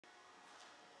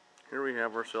Here we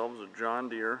have ourselves a John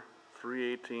Deere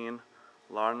 318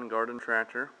 lawn and garden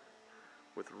tractor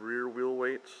with rear wheel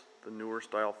weights, the newer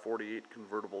style 48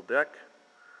 convertible deck.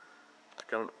 It's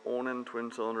got an Onan twin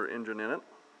cylinder engine in it.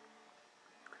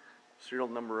 Serial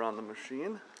number on the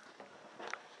machine.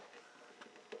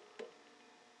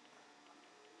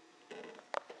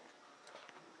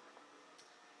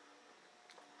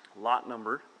 Lot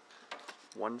number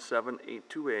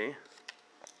 1782A.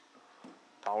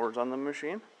 Hours on the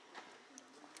machine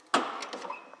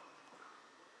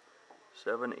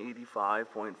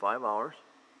 785.5 hours.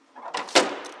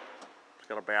 It's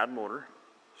got a bad motor,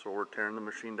 so we're tearing the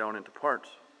machine down into parts.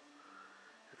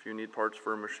 If you need parts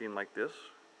for a machine like this,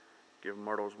 give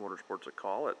Marto's Motorsports a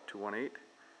call at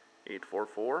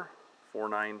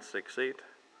 218-844-4968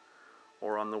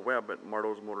 or on the web at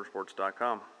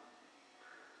martosmotorsports.com.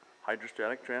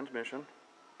 Hydrostatic transmission,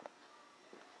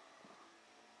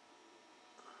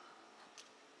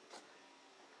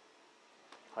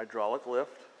 hydraulic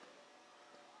lift,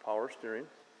 power steering,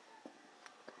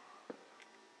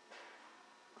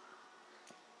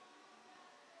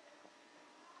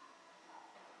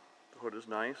 the hood is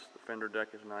nice, the fender deck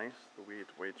is nice, the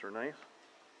weights are nice.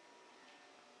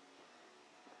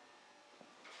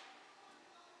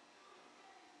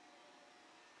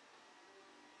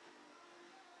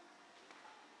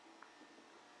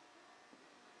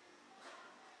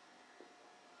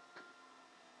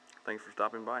 Thanks for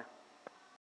stopping by.